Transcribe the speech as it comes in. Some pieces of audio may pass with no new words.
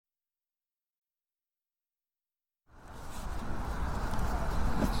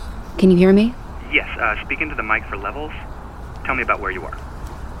Can you hear me? Yes, speak into the mic for levels. Tell me about where you are.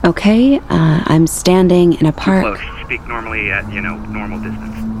 Okay, I'm standing in a park. Too close. Speak normally at, normal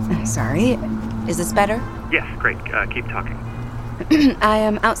distance. Sorry. Is this better? Yes, great. Keep talking. I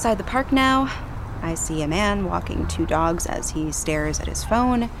am outside the park now. I see a man walking 2 dogs as he stares at his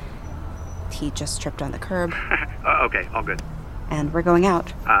phone. He just tripped on the curb. Okay, all good. And we're going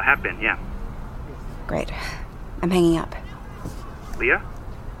out. Have been, yeah. Great. I'm hanging up. Leah?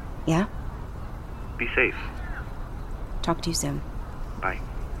 Yeah? Be safe. Talk to you soon. Bye.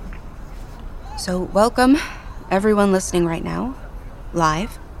 So, welcome, everyone listening right now,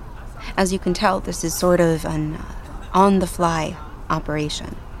 live. As you can tell, this is sort of an on-the-fly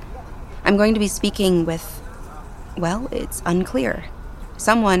operation. I'm going to be speaking with, well, it's unclear.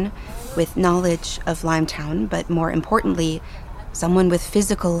 Someone with knowledge of Limetown, but more importantly, someone with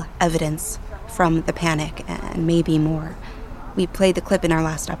physical evidence from the panic, and maybe more. We played the clip in our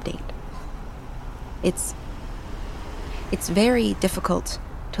last update. It's very difficult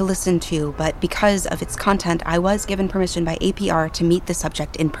to listen to, but because of its content, I was given permission by APR to meet the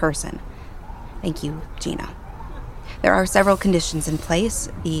subject in person. Thank you, Gina. There are several conditions in place,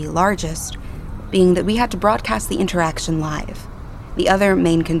 the largest being that we had to broadcast the interaction live. The other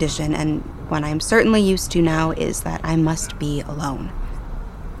main condition, and one I'm certainly used to now, is that I must be alone.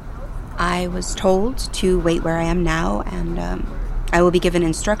 I was told to wait where I am now, and I will be given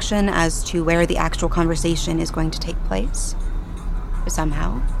instruction as to where the actual conversation is going to take place.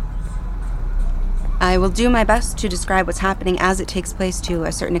 Somehow. I will do my best to describe what's happening as it takes place to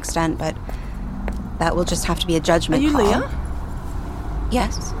a certain extent, but that will just have to be a judgment call. Are you Leah?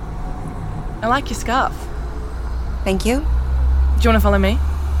 Yes. I like your scarf. Thank you. Do you want to follow me?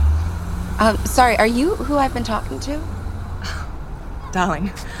 Sorry, are you who I've been talking to?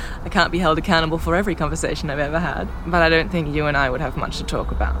 Darling, I can't be held accountable for every conversation I've ever had, but I don't think you and I would have much to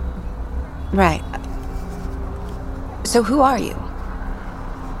talk about. Right. So who are you?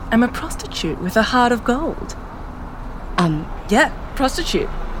 I'm a prostitute with a heart of gold. Yeah, prostitute.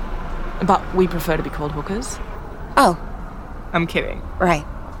 But we prefer to be called hookers. Oh. I'm kidding. Right.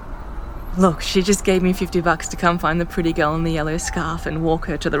 Look, she just gave me $50 to come find the pretty girl in the yellow scarf and walk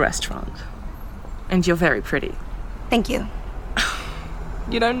her to the restaurant. And you're very pretty. Thank you.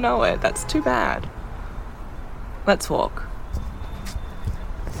 You don't know it. That's too bad. Let's walk.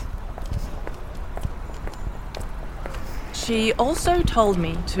 She also told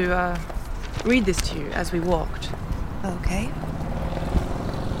me to, read this to you as we walked. Okay.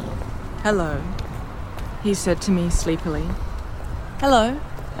 Hello, he said to me sleepily. Hello,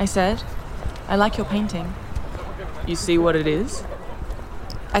 I said. I like your painting. You see what it is?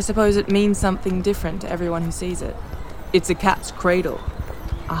 I suppose it means something different to everyone who sees it. It's a cat's cradle.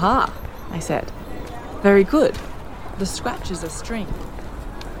 Aha, I said. Very good. The scratch is a string.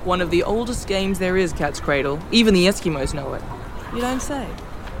 One of the oldest games there is, cat's cradle. Even the Eskimos know it. You don't say.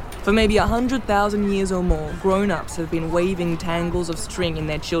 For maybe 100,000 years or more, grown-ups have been waving tangles of string in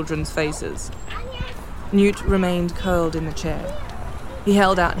their children's faces. Newt remained curled in the chair. He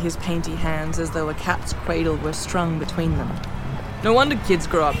held out his painty hands as though a cat's cradle were strung between them. No wonder kids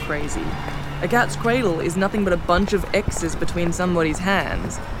grow up crazy. A cat's cradle is nothing but a bunch of X's between somebody's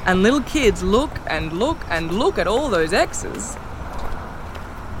hands, and little kids look and look and look at all those X's.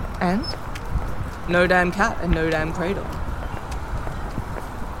 And? No damn cat and no damn cradle.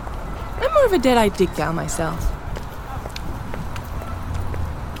 I'm more of a dead-eyed dick gal myself.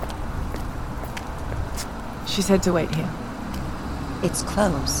 She said to wait here. It's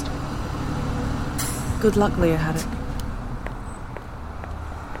closed. Good luck, Leah Haddock.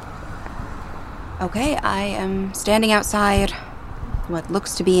 Okay, I am standing outside what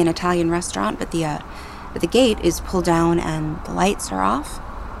looks to be an Italian restaurant, but the gate is pulled down and the lights are off.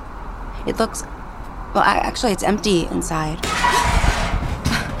 It looks... well, actually, it's empty inside.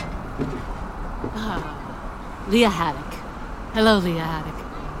 Leah Haddock. Hello, Leah Haddock.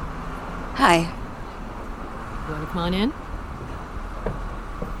 Hi. You want to come on in?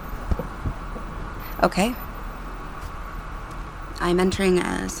 Okay. I'm entering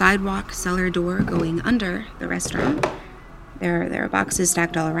a sidewalk cellar door going under the restaurant. There are boxes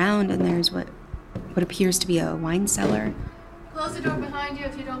stacked all around, and there's what appears to be a wine cellar. Close the door behind you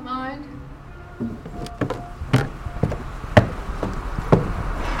if you don't mind.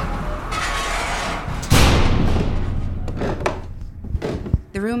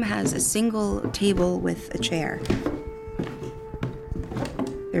 The room has a single table with a chair.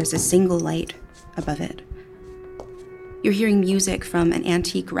 There's a single light above it. You're hearing music from an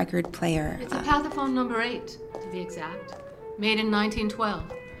antique record player. It's a Pathophone number 8, to be exact. Made in 1912.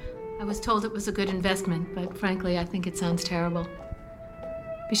 I was told it was a good investment, but frankly, I think it sounds terrible.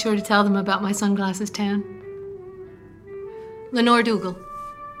 Be sure to tell them about my sunglasses tan. Lenore Dougal.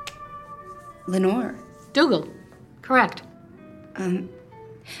 Lenore. Dougal. Correct.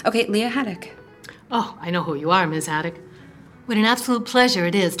 Okay, Leah Haddock. Oh, I know who you are, Ms. Haddock. What an absolute pleasure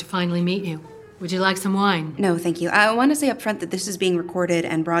it is to finally meet you. Would you like some wine? No, thank you. I want to say up front that this is being recorded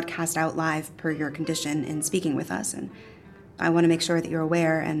and broadcast out live per your condition in speaking with us, and I want to make sure that you're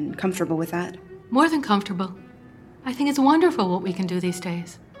aware and comfortable with that. More than comfortable. I think it's wonderful what we can do these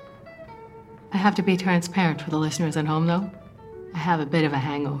days. I have to be transparent for the listeners at home, though. I have a bit of a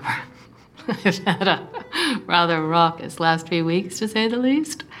hangover. I've had a rather raucous last few weeks, to say the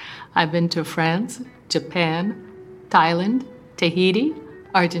least. I've been to France, Japan, Thailand, Tahiti,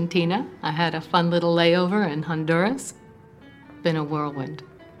 Argentina. I had a fun little layover in Honduras. Been a whirlwind.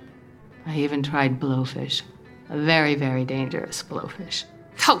 I even tried blowfish. A very, very dangerous blowfish.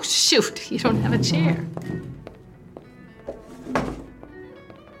 Oh, shoot, you don't have a chair.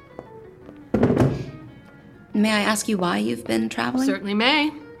 May I ask you why you've been traveling? Certainly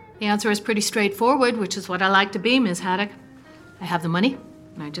may. The answer is pretty straightforward, which is what I like to be, Ms. Haddock. I have the money,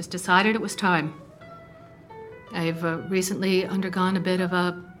 and I just decided it was time. I've recently undergone a bit of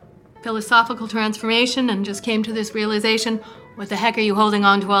a philosophical transformation and just came to this realization, what the heck are you holding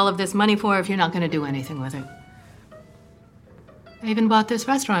on to all of this money for if you're not going to do anything with it? I even bought this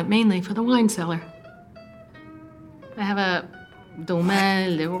restaurant mainly for the wine cellar. I have a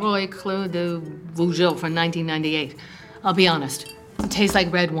Domaine Leroy Clos de Vougeot from 1998. I'll be honest, it tastes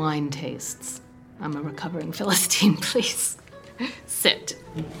like red wine tastes. I'm a recovering Philistine, please. Sit.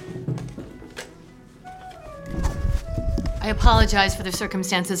 I apologize for the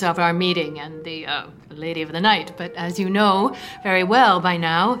circumstances of our meeting and the lady of the night, but as you know very well by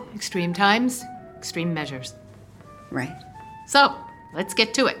now, extreme times, extreme measures. Right. So, let's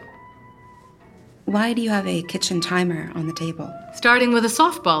get to it. Why do you have a kitchen timer on the table? Starting with the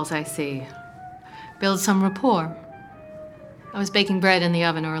softballs, I see. Build some rapport. I was baking bread in the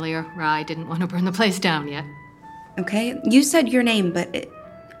oven earlier. I didn't want to burn the place down yet. Okay, you said your name, but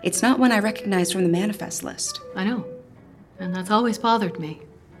it's not one I recognize from the manifest list. I know. And that's always bothered me.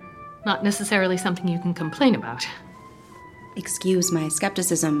 Not necessarily something you can complain about. Excuse my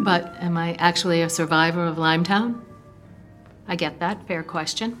skepticism. But am I actually a survivor of Limetown? I get that. Fair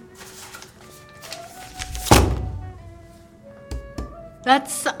question.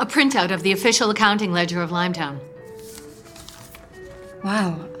 That's a printout of the official accounting ledger of Limetown.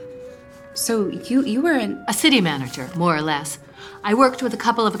 Wow. So you were a city manager, more or less. I worked with a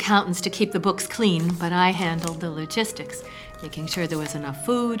couple of accountants to keep the books clean, but I handled the logistics, making sure there was enough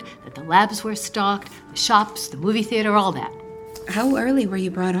food, that the labs were stocked, the shops, the movie theater, all that. How early were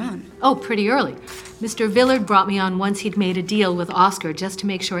you brought on? Oh, pretty early. Mr. Villard brought me on once he'd made a deal with Oscar just to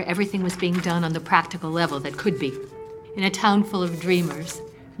make sure everything was being done on the practical level that could be. In a town full of dreamers,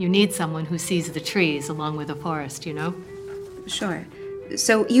 you need someone who sees the trees along with the forest, you know? Sure.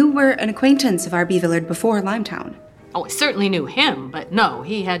 So you were an acquaintance of R.B. Villard before Limetown? Oh, I certainly knew him, but no,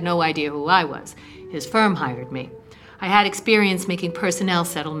 he had no idea who I was. His firm hired me. I had experience making personnel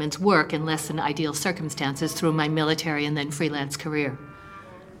settlements work in less than ideal circumstances through my military and then freelance career.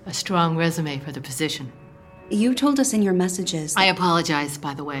 A strong resume for the position. You told us in your messages I apologize,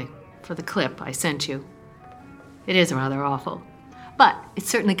 by the way, for the clip I sent you. It is rather awful. But it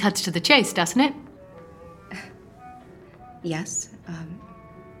certainly cuts to the chase, doesn't it? Yes.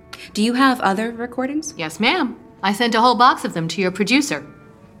 Do you have other recordings? Yes, ma'am. I sent a whole box of them to your producer.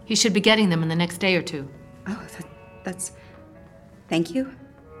 He should be getting them in the next day or two. Oh, that's... Thank you.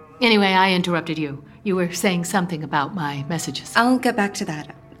 Anyway, I interrupted you. You were saying something about my messages. I'll get back to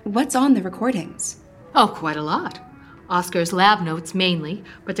that. What's on the recordings? Oh, quite a lot. Oscar's lab notes mainly,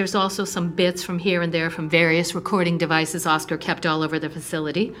 but there's also some bits from here and there from various recording devices Oscar kept all over the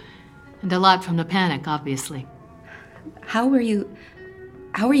facility. And a lot from the panic, obviously. How were you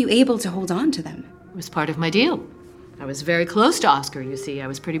able to hold on to them? It was part of my deal. I was very close to Oscar, you see. I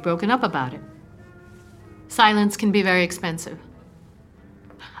was pretty broken up about it. Silence can be very expensive.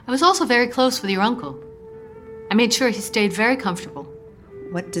 I was also very close with your uncle. I made sure he stayed very comfortable.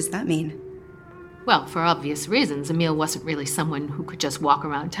 What does that mean? Well, for obvious reasons. Emil wasn't really someone who could just walk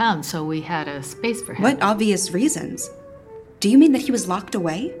around town, so we had a space for him. What obvious reasons? Do you mean that he was locked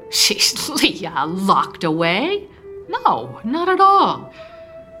away? Sheesh, Leah, locked away? No, not at all.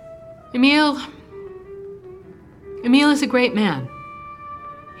 Emil is a great man.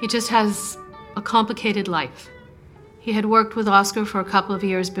 He just has a complicated life. He had worked with Oscar for a couple of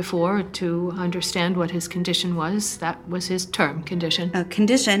years before to understand what his condition was. That was his term condition. A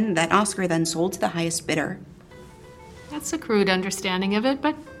condition that Oscar then sold to the highest bidder. That's a crude understanding of it,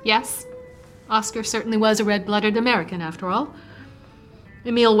 but yes. Oscar certainly was a red-blooded American, after all.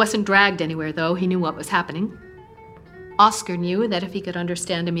 Emil wasn't dragged anywhere, though. He knew what was happening. Oscar knew that if he could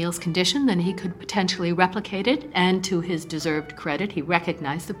understand Emil's condition, then he could potentially replicate it, and to his deserved credit, he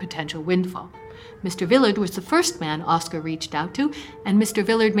recognized the potential windfall. Mr. Villard was the first man Oscar reached out to, and Mr.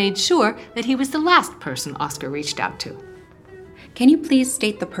 Villard made sure that he was the last person Oscar reached out to. Can you please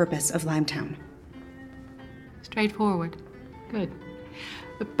state the purpose of Limetown? Straightforward. Good.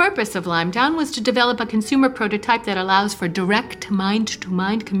 The purpose of Limetown was to develop a consumer prototype that allows for direct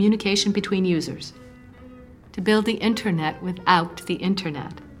mind-to-mind communication between users. To build the internet without the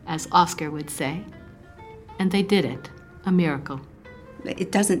internet, as Oscar would say. And they did it. A miracle.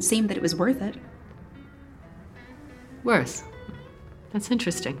 It doesn't seem that it was worth it. Worse. That's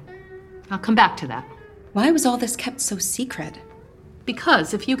interesting. I'll come back to that. Why was all this kept so secret?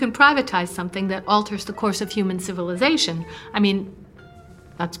 Because if you can privatize something that alters the course of human civilization, I mean,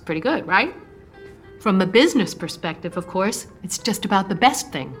 that's pretty good, right? From a business perspective, of course, it's just about the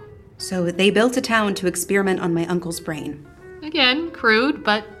best thing. So they built a town to experiment on my uncle's brain. Again, crude,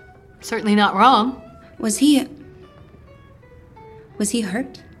 but certainly not wrong. Was he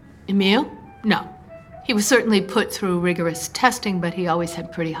hurt? Emil? No. He was certainly put through rigorous testing, but he always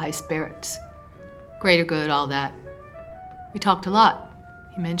had pretty high spirits. Greater good, all that. We talked a lot.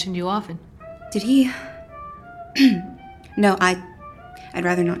 He mentioned you often. Did he? No, I'd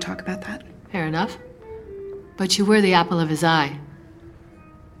rather not talk about that. Fair enough. But you were the apple of his eye.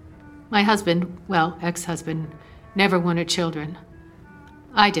 My husband, well, ex-husband, never wanted children.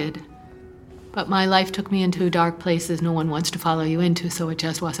 I did. But my life took me into dark places no one wants to follow you into, so it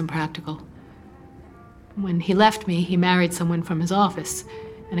just wasn't practical. When he left me, he married someone from his office,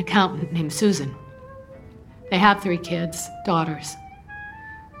 an accountant named Susan. They have 3 kids, daughters.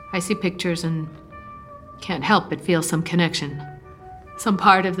 I see pictures and can't help but feel some connection. Some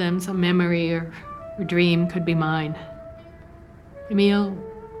part of them, some memory or dream could be mine. Emil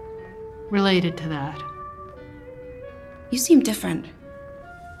related to that. You seem different.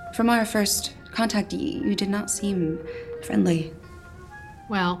 From our first contact, you did not seem friendly.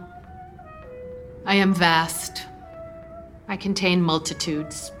 Well, I am vast. I contain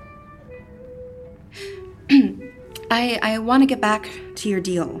multitudes. I want to get back to your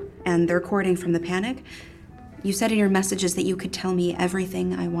deal and the recording from the panic. You said in your messages that you could tell me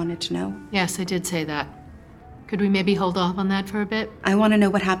everything I wanted to know. Yes, I did say that. Could we maybe hold off on that for a bit? I want to know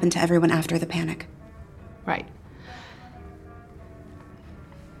what happened to everyone after the panic. Right.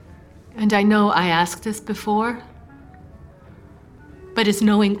 And I know I asked this before, but is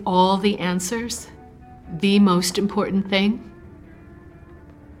knowing all the answers the most important thing?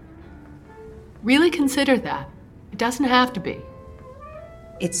 Really consider that. It doesn't have to be.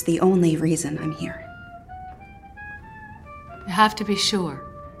 It's the only reason I'm here. You have to be sure.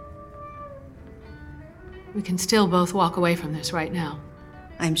 We can still both walk away from this right now.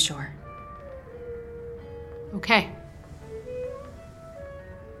 I'm sure. Okay.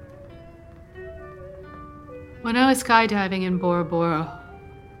 When I was skydiving in Bora Bora,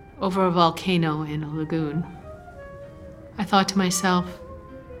 over a volcano in a lagoon, I thought to myself,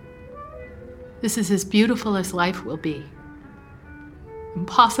 this is as beautiful as life will be.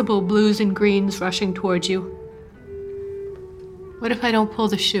 Impossible blues and greens rushing towards you. What if I don't pull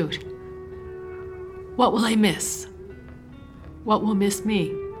the chute? What will I miss? What will miss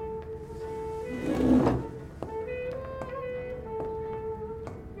me?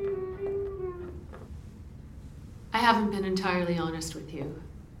 I haven't been entirely honest with you.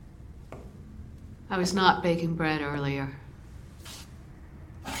 I was not baking bread earlier.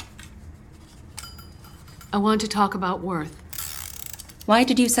 I want to talk about Worth. Why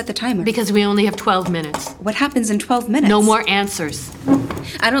did you set the timer? Because we only have 12 minutes. What happens in 12 minutes? No more answers.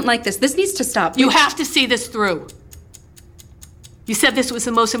 I don't like this. This needs to stop. You have to see this through. You said this was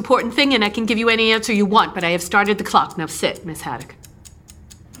the most important thing, and I can give you any answer you want, but I have started the clock. Now sit, Miss Haddock.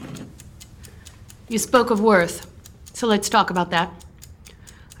 You spoke of Worth, so let's talk about that.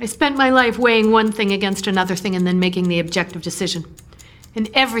 I spent my life weighing one thing against another thing and then making the objective decision. And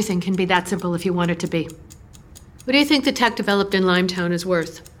everything can be that simple if you want it to be. What do you think the tech developed in Limetown is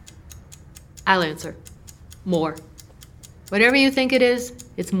worth? I'll answer. More. Whatever you think it is,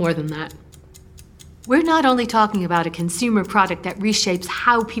 it's more than that. We're not only talking about a consumer product that reshapes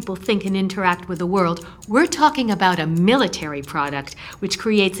how people think and interact with the world, we're talking about a military product which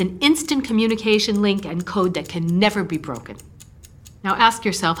creates an instant communication link and code that can never be broken. Now ask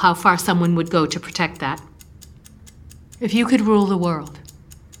yourself how far someone would go to protect that. If you could rule the world,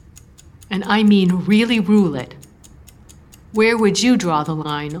 and I mean really rule it, where would you draw the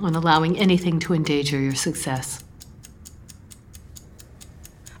line on allowing anything to endanger your success?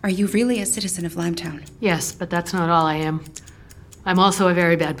 Are you really a citizen of Limetown? Yes, but that's not all I am. I'm also a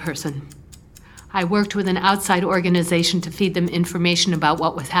very bad person. I worked with an outside organization to feed them information about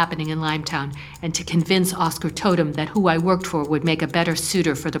what was happening in Limetown and to convince Oscar Totem that who I worked for would make a better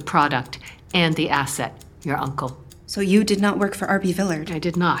suitor for the product and the asset, your uncle. So you did not work for R.B. Villard? I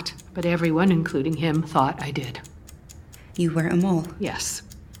did not, but everyone, including him, thought I did. You were a mole? Yes.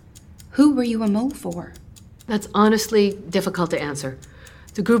 Who were you a mole for? That's honestly difficult to answer.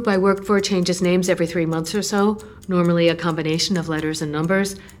 The group I worked for changes names every 3 months or so, normally a combination of letters and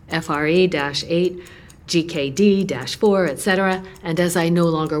numbers, FRE-8, GKD-4, etc., and as I no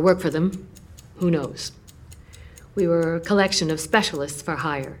longer work for them, who knows? We were a collection of specialists for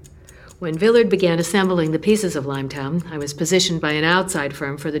hire. When Villard began assembling the pieces of Limetown, I was positioned by an outside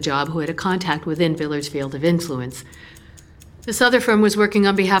firm for the job who had a contact within Villard's field of influence. This other firm was working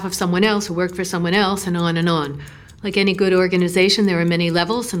on behalf of someone else who worked for someone else, and on and on. Like any good organization, there are many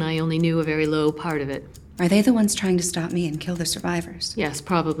levels, and I only knew a very low part of it. Are they the ones trying to stop me and kill the survivors? Yes,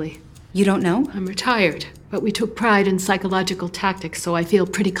 probably. You don't know? I'm retired, but we took pride in psychological tactics, so I feel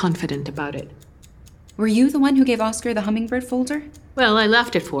pretty confident about it. Were you the one who gave Oscar the hummingbird folder? Well, I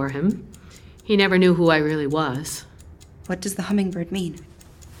left it for him. He never knew who I really was. What does the hummingbird mean?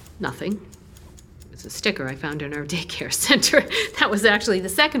 Nothing. A sticker I found in our daycare center. That was actually the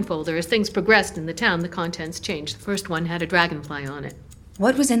second folder. As things progressed in the town, the contents changed. The first one had a dragonfly on it.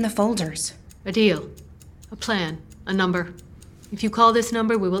 What was in the folders? A deal. A plan. A number. If you call this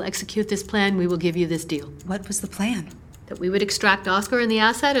number, we will execute this plan. We will give you this deal. What was the plan? That we would extract Oscar and the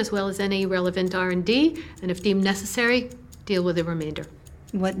asset, as well as any relevant R&D, and if deemed necessary, deal with the remainder.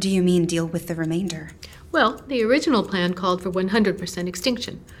 What do you mean, deal with the remainder? Well, the original plan called for 100%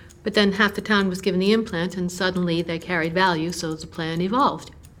 extinction. But then half the town was given the implant, and suddenly they carried value, so the plan evolved.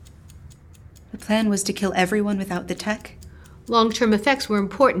 The plan was to kill everyone without the tech? Long-term effects were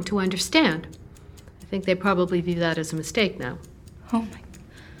important to understand. I think they probably view that as a mistake now. Oh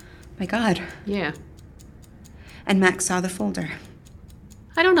my God. Yeah. And Max saw the folder.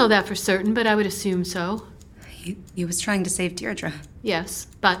 I don't know that for certain, but I would assume so. He was trying to save Deirdre. Yes,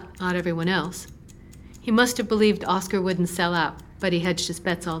 but not everyone else. He must have believed Oscar wouldn't sell out. But he hedged his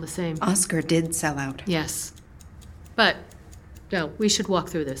bets all the same. Oscar did sell out. Yes. But, no, we should walk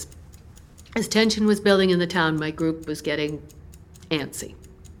through this. As tension was building in the town, my group was getting antsy.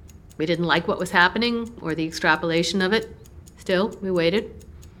 We didn't like what was happening, or the extrapolation of it. Still, we waited.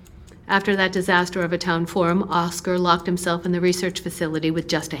 After that disaster of a town forum, Oscar locked himself in the research facility with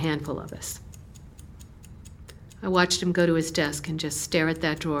just a handful of us. I watched him go to his desk and just stare at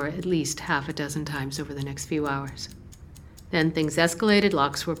that drawer at least half a dozen times over the next few hours. Then things escalated,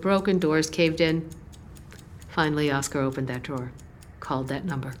 locks were broken, doors caved in. Finally, Oscar opened that drawer, called that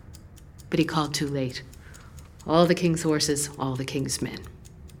number. But he called too late. All the king's horses, all the king's men.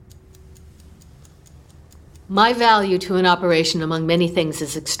 My value to an operation, among many things,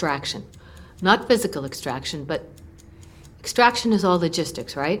 is extraction. Not physical extraction, but extraction is all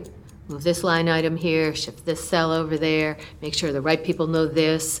logistics, right? Move this line item here, shift this cell over there, make sure the right people know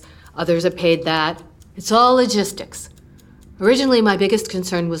this, others are paid that. It's all logistics. Originally, my biggest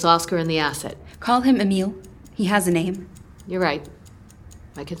concern was Oscar and the asset. Call him Emile. He has a name. You're right.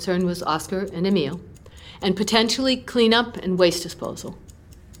 My concern was Oscar and Emile, and potentially cleanup and waste disposal.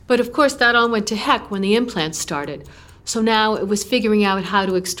 But of course, that all went to heck when the implants started. So now it was figuring out how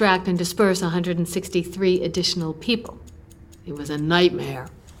to extract and disperse 163 additional people. It was a nightmare,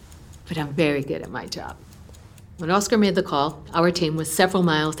 but I'm very good at my job. When Oscar made the call, our team was several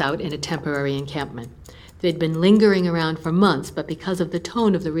miles out in a temporary encampment. They'd been lingering around for months, but because of the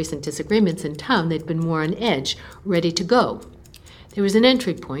tone of the recent disagreements in town, they'd been more on edge, ready to go. There was an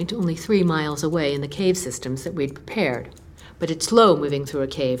entry point only 3 miles away in the cave systems that we'd prepared. But it's slow moving through a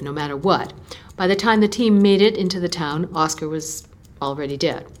cave, no matter what. By the time the team made it into the town, Oscar was already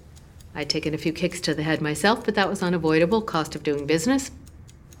dead. I'd taken a few kicks to the head myself, but that was unavoidable, cost of doing business.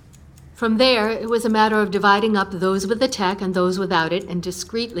 From there, it was a matter of dividing up those with the tech and those without it and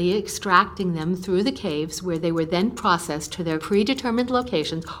discreetly extracting them through the caves where they were then processed to their predetermined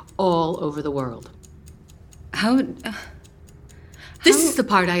locations all over the world. This is the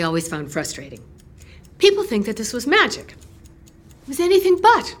part I always found frustrating. People think that this was magic. It was anything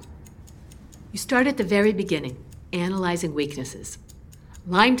but. You start at the very beginning, analyzing weaknesses.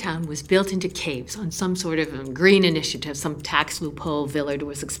 Limetown was built into caves on some sort of green initiative, some tax loophole Villard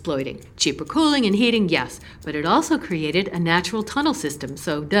was exploiting. Cheaper cooling and heating, yes, but it also created a natural tunnel system,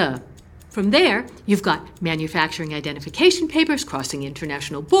 so duh. From there, you've got manufacturing identification papers, crossing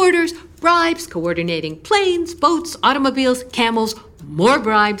international borders, bribes, coordinating planes, boats, automobiles, camels, more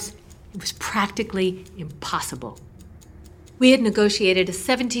bribes. It was practically impossible. We had negotiated a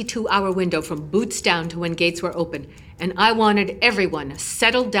 72-hour window from boots down to when gates were open, and I wanted everyone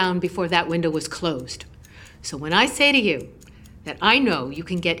settled down before that window was closed. So when I say to you that I know you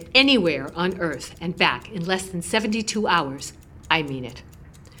can get anywhere on Earth and back in less than 72 hours, I mean it.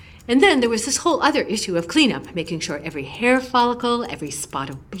 And then there was this whole other issue of cleanup, making sure every hair follicle, every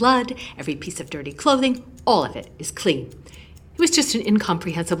spot of blood, every piece of dirty clothing, all of it is clean. It was just an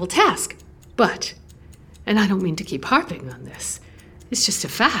incomprehensible task. But, and I don't mean to keep harping on this, it's just a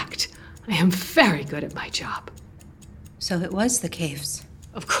fact. I am very good at my job. So it was the caves.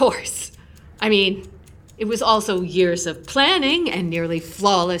 Of course. I mean, it was also years of planning and nearly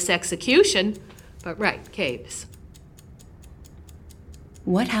flawless execution. But right, caves.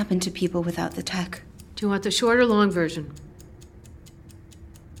 What happened to people without the tech? Do you want the short or long version?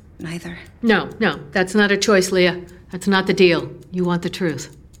 Neither. No, that's not a choice, Leah. That's not the deal. You want the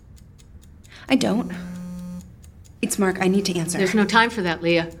truth. I don't. It's Mark. I need to answer. There's no time for that,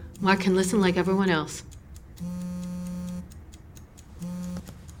 Leah. Mark can listen like everyone else.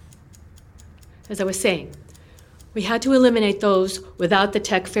 As I was saying, we had to eliminate those without the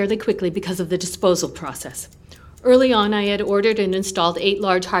tech fairly quickly because of the disposal process. Early on, I had ordered and installed 8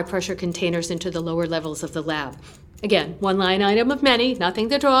 large high-pressure containers into the lower levels of the lab. Again, one line item of many, nothing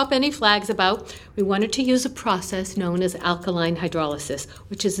to draw up any flags about. We wanted to use a process known as alkaline hydrolysis,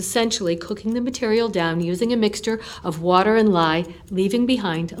 which is essentially cooking the material down using a mixture of water and lye, leaving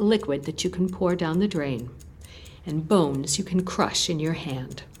behind a liquid that you can pour down the drain, and bones you can crush in your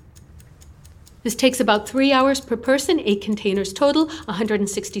hand. This takes about 3 hours per person, 8 containers total,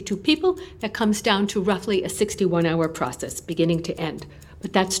 162 people. That comes down to roughly a 61-hour process, beginning to end.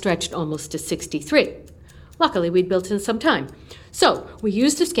 But that stretched almost to 63. Luckily, we'd built in some time. So we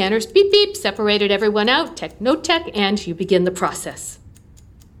used the scanners, beep, beep, separated everyone out, tech, no tech, and you begin the process.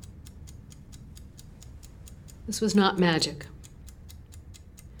 This was not magic.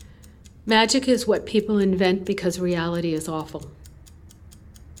 Magic is what people invent because reality is awful.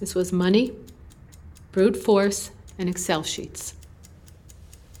 This was money, brute force, and Excel sheets.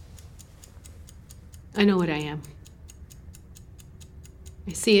 I know what I am.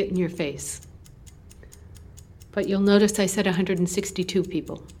 I see it in your face. But you'll notice I said 162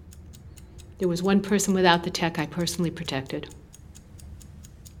 people. There was one person without the tech I personally protected.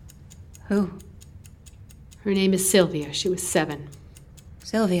 Who? Her name is Sylvia. She was 7.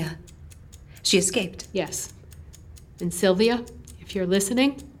 Sylvia. She escaped. Yes. And Sylvia, if you're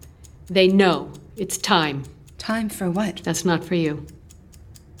listening, they know it's time. Time for what? That's not for you.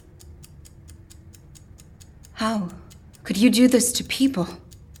 How could you do this to people?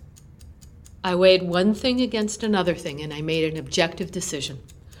 I weighed one thing against another thing, and I made an objective decision.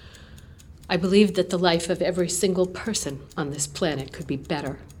 I believed that the life of every single person on this planet could be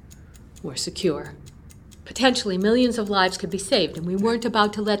better, more secure. Potentially millions of lives could be saved, and we weren't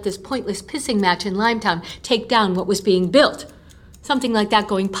about to let this pointless pissing match in Limetown take down what was being built. Something like that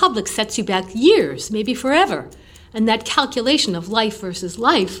going public sets you back years, maybe forever. And that calculation of life versus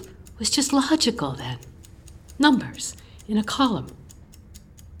life was just logical then. Numbers in a column.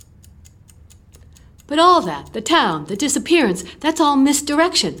 But all that, the town, the disappearance, that's all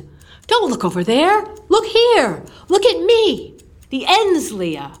misdirection. Don't look over there. Look here. Look at me. The ends,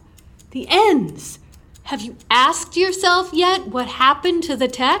 Leah. The ends. Have you asked yourself yet what happened to the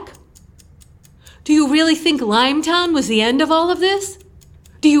tech? Do you really think Limetown was the end of all of this?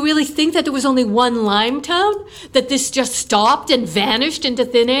 Do you really think that there was only one Limetown? That this just stopped and vanished into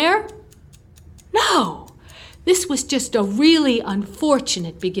thin air? No. This was just a really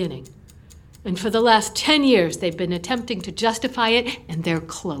unfortunate beginning. And for the last 10 years, they've been attempting to justify it, and they're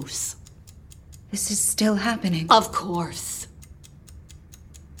close. This is still happening. Of course.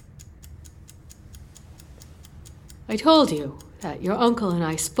 I told you that your uncle and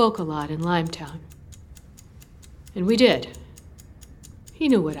I spoke a lot in Limetown. And we did. He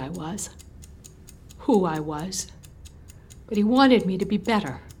knew what I was, who I was. But he wanted me to be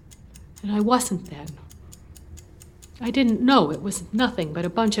better, and I wasn't then. I didn't know it was nothing but a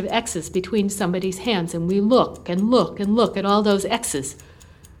bunch of X's between somebody's hands, and we look and look and look at all those X's.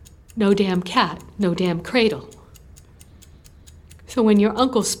 No damn cat, no damn cradle. So when your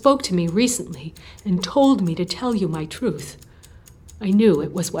uncle spoke to me recently and told me to tell you my truth, I knew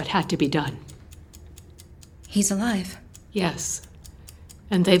it was what had to be done. He's alive. Yes,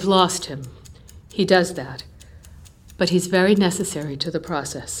 and they've lost him. He does that. But he's very necessary to the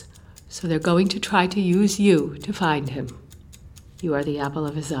process. So they're going to try to use you to find him. You are the apple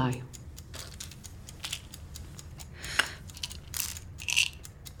of his eye.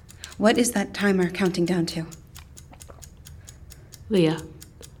 What is that timer counting down to? Leah,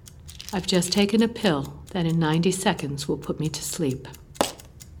 I've just taken a pill that in 90 seconds will put me to sleep.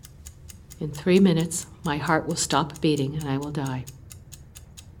 In 3 minutes, my heart will stop beating and I will die.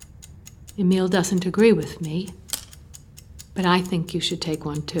 Emil doesn't agree with me, but I think you should take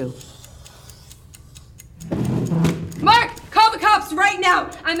one too. Mark, call the cops right now.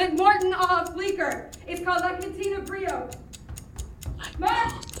 I'm at Morton off Bleecker. It's called La Cantina Brio. I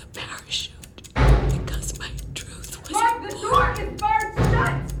pulled the parachute because my truth was... Mark, the door is barred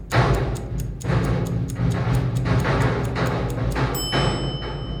shut.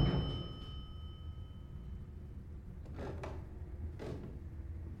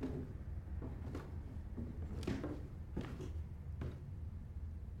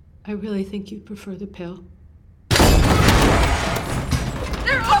 I really think you'd prefer the pill. They're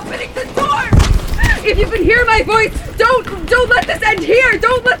opening the door! If you can hear my voice, don't let this end here!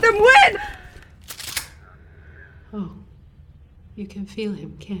 Don't let them win! Oh, you can feel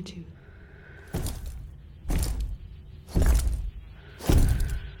him, can't you?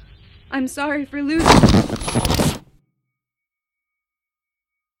 I'm sorry for losing.